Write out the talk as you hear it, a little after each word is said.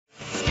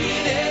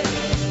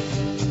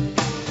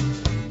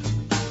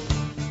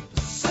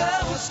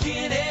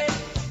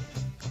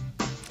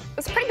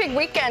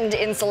weekend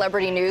in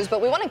celebrity news,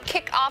 but we want to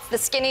kick off the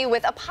skinny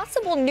with a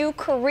possible new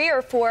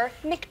career for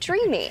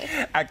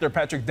McDreamy. Actor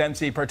Patrick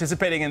Dempsey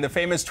participating in the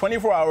famous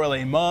 24-hour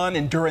Le Mans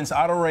endurance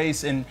auto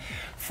race in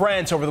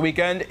France over the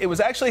weekend. It was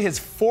actually his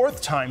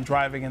fourth time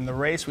driving in the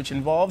race, which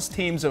involves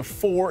teams of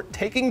 4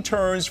 taking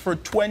turns for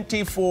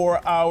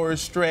 24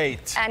 hours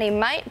straight. And he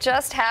might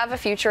just have a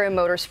future in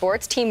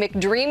motorsports. Team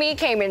McDreamy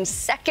came in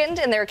second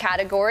in their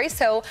category,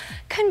 so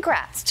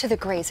congrats to the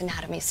Grey's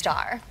Anatomy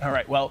star. All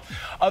right, well,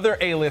 other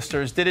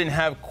A-listers didn't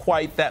have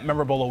quite that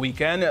memorable a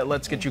weekend.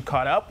 Let's get you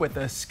caught up with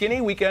a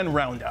skinny weekend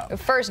roundup.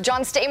 First,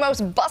 John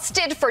Stamos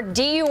busted for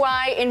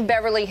DUI in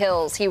Beverly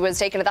Hills. He was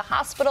taken to the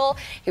hospital.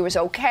 He was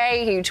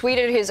okay. He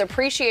tweeted his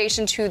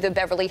appreciation to the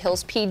Beverly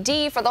Hills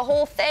PD for the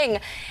whole thing.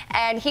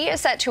 And he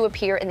is set to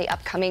appear in the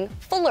upcoming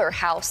Fuller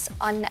House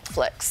on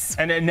Netflix.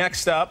 And then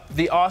next up,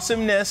 the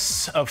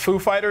awesomeness of Foo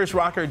Fighters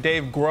rocker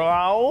Dave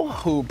Grohl,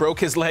 who broke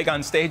his leg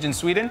on stage in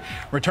Sweden,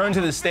 returned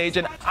to the stage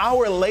an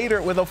hour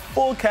later with a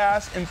full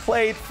cast and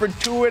played for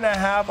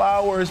 2.5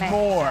 hours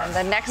more. And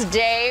the next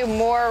day,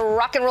 more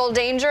rock and roll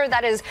danger.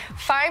 That is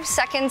 5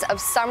 seconds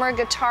of Summer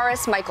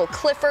guitarist Michael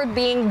Clifford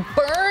being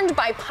burned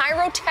by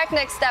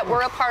pyrotechnics that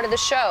were a part of the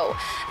show.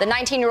 The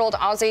 19-year-old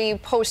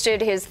Aussie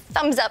posted his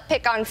thumbs up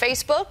pic on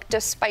Facebook.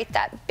 Despite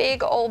that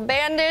big old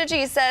bandage,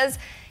 he says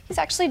he's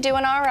actually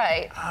doing all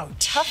right. Ouch.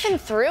 Toughing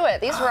through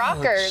it. These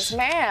rockers,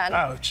 man.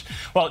 Ouch.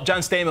 Well, John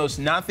Stamos,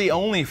 not the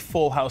only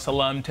Full House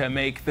alum to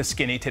make the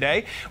skinny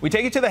today. We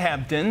take it to the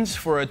Hamptons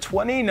for a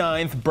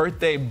 29th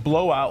birthday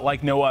blowout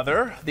like no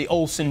other. The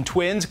Olsen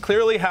twins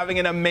clearly having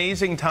an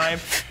amazing time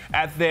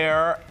at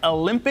their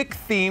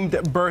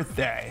Olympic-themed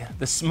birthday.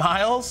 The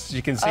smiles,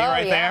 you can see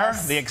right there.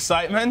 The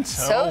excitement.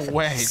 So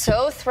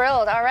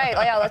thrilled. All right,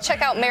 yeah, let's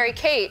check out Mary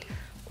Kate.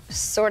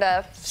 Sort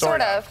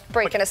of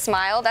breaking a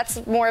smile.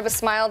 That's more of a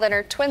smile than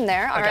her twin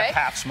there. All right. A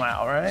half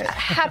smile, right?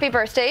 Happy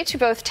birthday to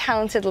both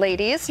talented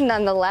ladies,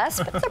 nonetheless.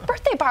 But it's a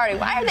birthday party.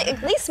 Why are they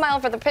at least smile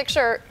for the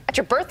picture at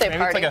your birthday Maybe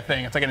party? It's like a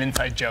thing. It's like an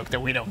inside joke that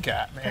we don't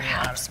get. Maybe.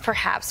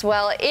 Perhaps.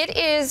 Well, it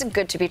is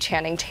good to be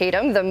Channing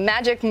Tatum. The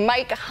Magic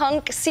Mike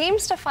hunk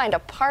seems to find a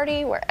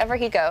party wherever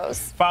he goes.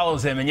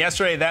 Follows him. And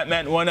yesterday, that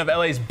meant one of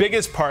LA's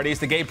biggest parties,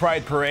 the Gay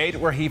Pride Parade,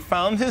 where he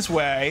found his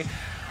way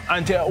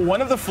onto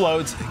one of the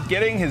floats,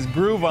 getting his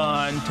groove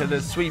on to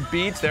the sweet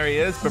beats. There he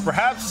is, but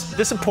perhaps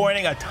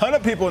disappointing a ton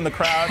of people in the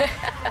crowd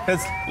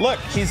because, look,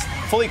 he's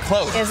fully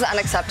clothed. It's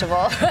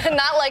unacceptable.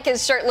 Not like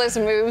his shirtless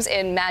moves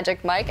in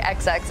Magic Mike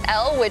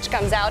XXL, which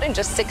comes out in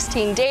just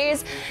 16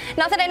 days.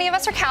 Not that any of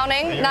us are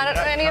counting. Not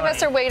any of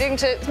us are waiting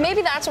to.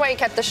 Maybe that's why he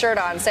kept the shirt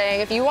on,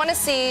 saying if you want to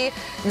see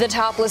the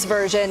topless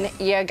version,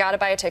 you got to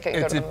buy a ticket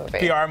and go to the movie.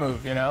 It's a PR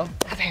move, you know?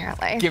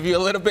 Apparently. Give you a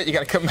little bit, you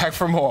got to come back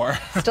for more.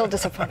 Still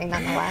disappointing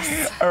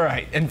nonetheless. All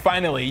right, and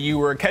finally,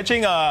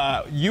 watching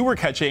on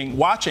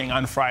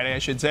Friday, I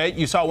should say,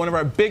 you saw one of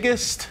our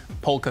biggest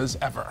polkas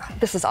ever.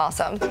 This is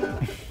awesome.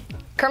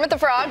 Kermit the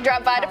Frog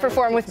dropped by to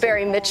perform with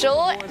Barry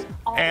Mitchell.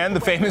 And the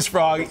famous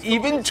Frog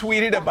even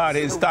tweeted about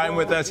his time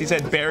with us. He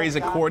said Barry's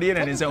accordion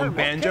and his own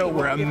banjo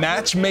were a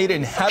match made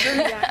in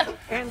heaven.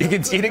 You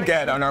can see it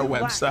again on our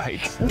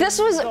website. This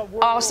was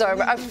awesome.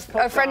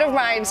 A friend of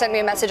mine sent me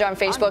a message on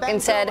Facebook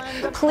and said,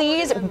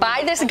 please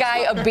buy this guy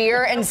a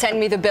beer and send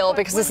me the bill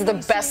because this is the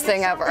best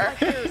thing ever.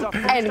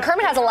 And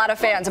Kermit has a lot of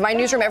fans. In my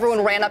newsroom,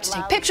 everyone ran up to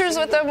take pictures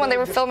with him when they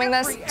were filming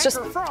this. It's just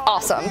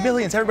awesome.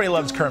 Millions. Everybody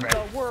loves Kermit.